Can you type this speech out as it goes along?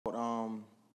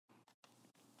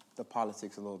the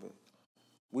politics a little bit.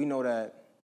 We know that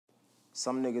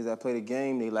some niggas that play the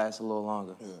game, they last a little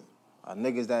longer. Yeah.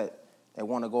 Niggas that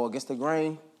want to go against the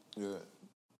grain, yeah,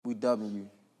 we dubbing you. You know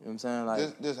what I'm saying?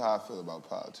 Like this is how I feel about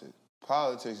politics.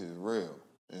 Politics is real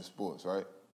in sports, right?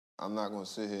 I'm not going to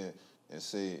sit here and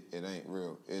say it ain't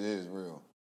real. It is real.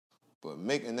 But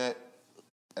making that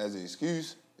as an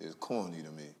excuse is corny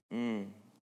to me.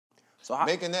 So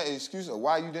making that excuse of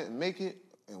why you didn't make it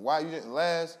and why you didn't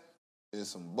last is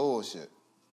some bullshit.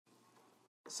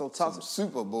 So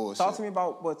super bullshit. Talk to me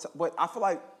about what I feel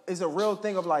like is a real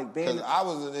thing of like being. Because I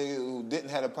was a nigga who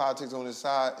didn't have the politics on his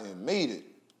side and made it.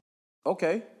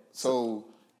 Okay. So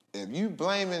if you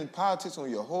blaming politics on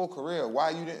your whole career, why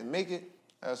you didn't make it,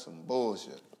 that's some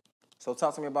bullshit. So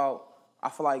talk to me about, I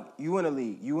feel like you in the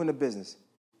league, you in the business.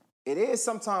 It's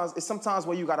sometimes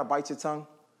where you gotta bite your tongue.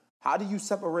 How do you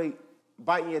separate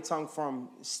biting your tongue from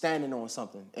standing on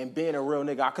something and being a real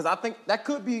nigga? Because I think that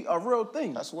could be a real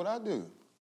thing. That's what I do.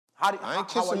 I ain't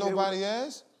kissing nobody's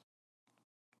ass.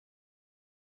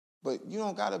 But you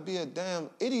don't gotta be a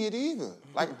damn idiot either.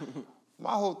 Like,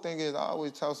 my whole thing is I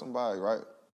always tell somebody, right?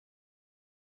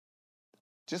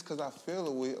 Just because I feel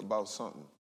a way about something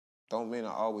don't mean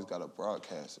I always gotta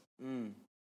broadcast it.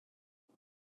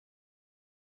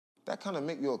 That kind of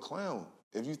make you a clown.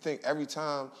 If you think every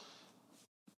time,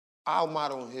 our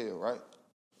motto here, right?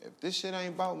 If this shit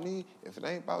ain't about me, if it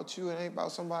ain't about you, it ain't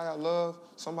about somebody I love,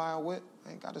 somebody I'm with,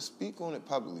 I ain't got to speak on it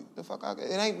publicly.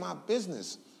 It ain't my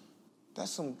business.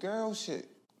 That's some girl shit,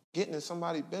 getting in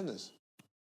somebody's business.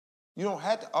 You don't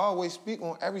have to always speak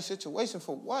on every situation.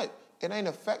 For what? It ain't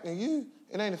affecting you.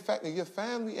 It ain't affecting your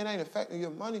family. It ain't affecting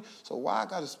your money. So why I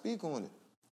got to speak on it?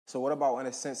 So what about in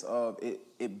a sense of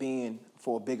it being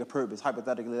for a bigger purpose?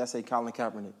 Hypothetically, let's say Colin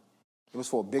Kaepernick. It was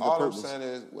for a bigger purpose. All I'm saying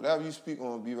is, whatever you speak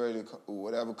on, be ready to,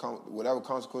 whatever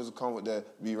consequences come with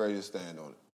that, be ready to stand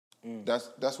on it.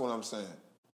 That's what I'm saying.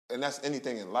 And that's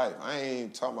anything in life. I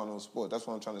ain't talking about no sport. That's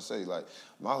what I'm trying to say. Like,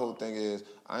 my whole thing is,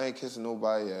 I ain't kissing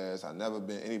nobody's ass. I never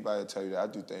been anybody to tell you that. I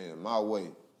do things in my way.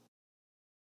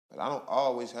 But I don't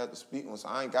always have to speak on, so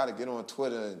I ain't got to get on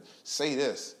Twitter and say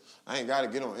this. I ain't got to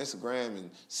get on Instagram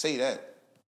and say that.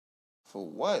 For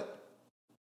what?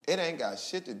 It ain't got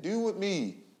shit to do with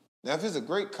me. Now, if it's a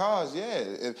great cause, yeah,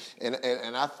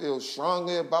 and I feel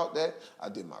strongly about that, I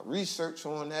did my research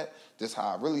on that, this is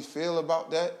how I really feel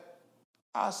about that,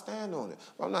 I stand on it.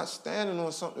 But I'm not standing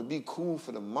on something to be cool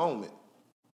for the moment.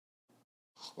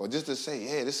 Or just to say,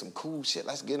 yeah, this is some cool shit,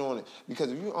 let's get on it.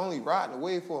 Because if you only riding a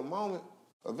wave for a moment,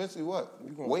 eventually what?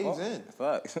 Waves in.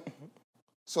 Facts.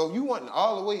 So if you wasn't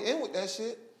all the way in with that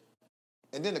shit,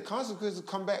 and then the consequences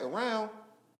come back around,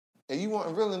 and you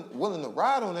weren't really willing to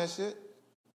ride on that shit,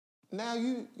 now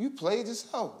you played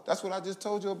yourself. That's what I just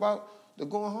told you about the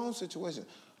going home situation.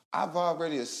 I've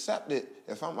already accepted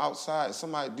if I'm outside and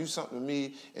somebody do something to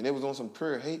me and it was on some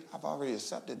pure hate, I've already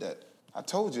accepted that. I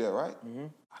told you that, right?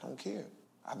 I don't care.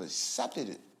 I've accepted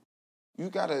it. You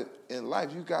gotta, in life,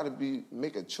 you gotta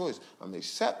make a choice. I'm gonna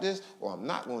accept this or I'm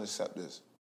not gonna accept this.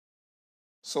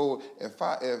 So if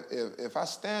I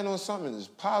stand on something that's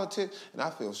politics and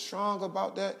I feel strong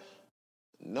about that,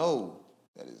 know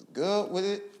that it's good with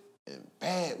it and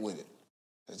bad with it.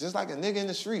 It's just like a nigga in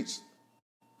the streets.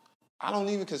 I don't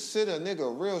even consider a nigga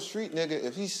a real street nigga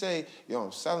if he say, yo,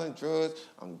 I'm selling drugs,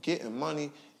 I'm getting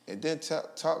money, and then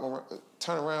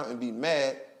turn around and be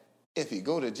mad if he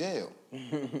go to jail.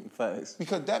 Facts.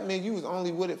 Because that means you was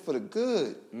only with it for the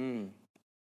good. You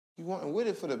wasn't with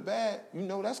it for the bad, you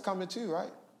know that's coming too,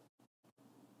 right?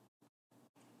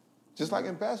 Just like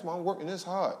in basketball, I'm working this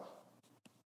hard.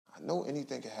 I know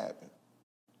anything can happen.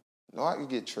 I know I could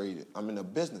get traded. I'm in a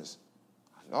business.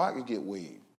 I know I could get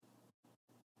waived.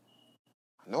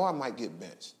 I know I might get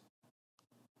benched.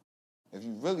 If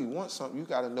you really want something, you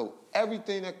got to know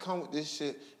everything that comes with this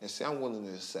shit and say, I'm willing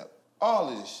to accept all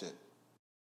of this shit.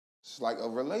 It's like a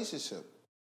relationship.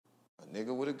 A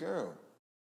nigga with a girl.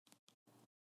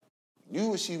 Knew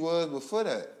what she was before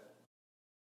that.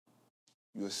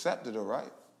 You accepted her,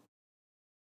 right?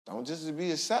 Don't just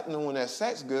be accepting her when that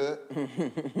sex good.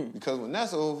 Because when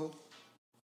that's over,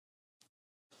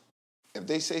 if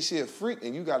they say she a freak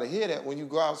and you got to hear that when you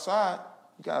go outside,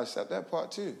 you got to accept that part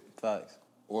too. Facts.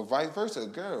 Or vice versa, a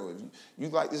girl. If you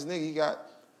like this nigga, he got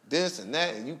this and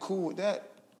that, and you cool with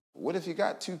that. What if you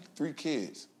got 2, 3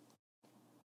 kids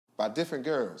by different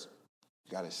girls?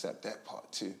 You got to accept that part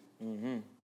too.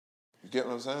 You get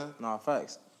what I'm saying? Nah,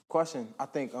 facts. Question, I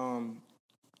think,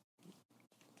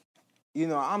 you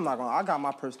know, I got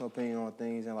my personal opinion on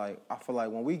things, and like, I feel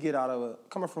like when we get out of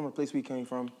coming from a place we came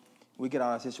from, we get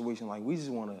out of a situation, like, we just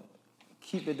want to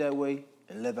keep it that way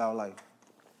and live our life.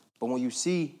 But when you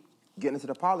see getting into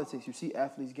the politics. You see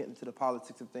athletes getting into the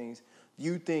politics of things. Do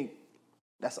you think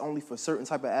that's only for certain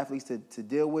type of athletes to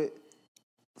deal with?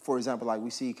 For example, like we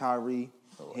see Kyrie.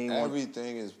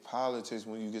 Everything is politics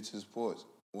when you get to sports.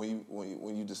 When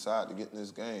you decide to get in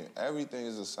this game, everything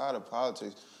is a side of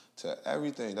politics to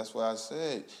everything. That's why I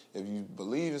said, if you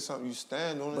believe in something, you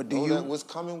stand on it. But know that what's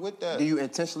coming with that. Do you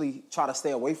intentionally try to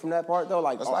stay away from that part though?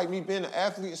 Like that's like me being an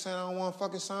athlete and saying I don't want to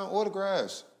fucking sign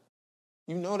autographs.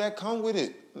 You know that come with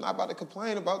it. I'm not about to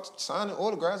complain about signing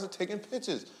autographs or taking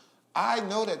pictures. I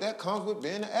know that comes with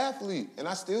being an athlete, and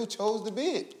I still chose to be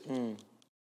it.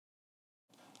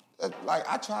 Like,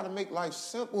 I try to make life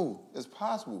simple as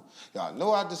possible. Y'all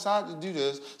know I decided to do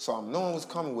this, so I'm knowing what's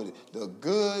coming with it. The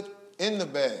good and the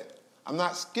bad. I'm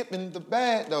not skipping the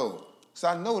bad, though, because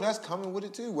I know that's coming with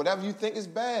it, too. Whatever you think is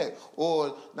bad,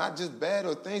 or not just bad,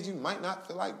 or things you might not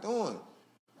feel like doing.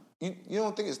 You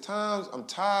don't think it's times I'm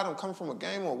tired, I'm coming from a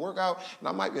game or a workout, and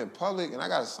I might be in public, and I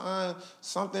got to sign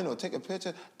something or take a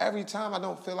picture. Every time I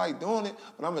don't feel like doing it,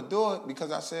 but I'm going to do it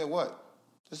because I said what?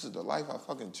 This is the life I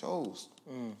fucking chose.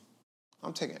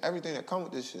 I'm taking everything that come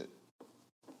with this shit.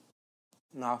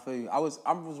 Nah, I feel you. I was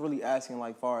really asking,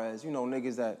 like, far as,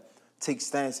 niggas that take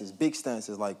stances, big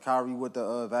stances, like Kyrie with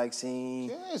the vaccine.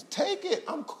 Yes, take it.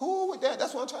 I'm cool with that.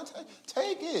 That's what I'm trying to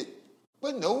take it.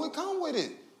 But know what come with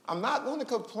it. I'm not going to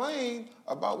complain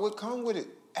about what come with it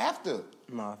after.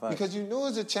 Nah, facts. Because you know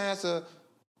there's a chance of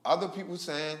other people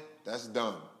saying, that's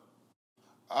dumb.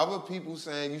 Other people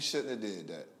saying you shouldn't have did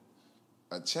that.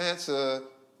 A chance of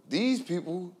these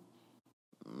people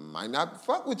might not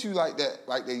fuck with you like that,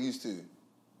 like they used to.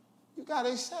 You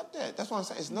gotta accept that. That's what I'm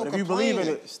saying. It's no complaining. If you believe in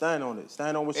it, stand on it.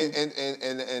 Stand on what you...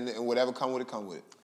 And whatever come with it, come with it.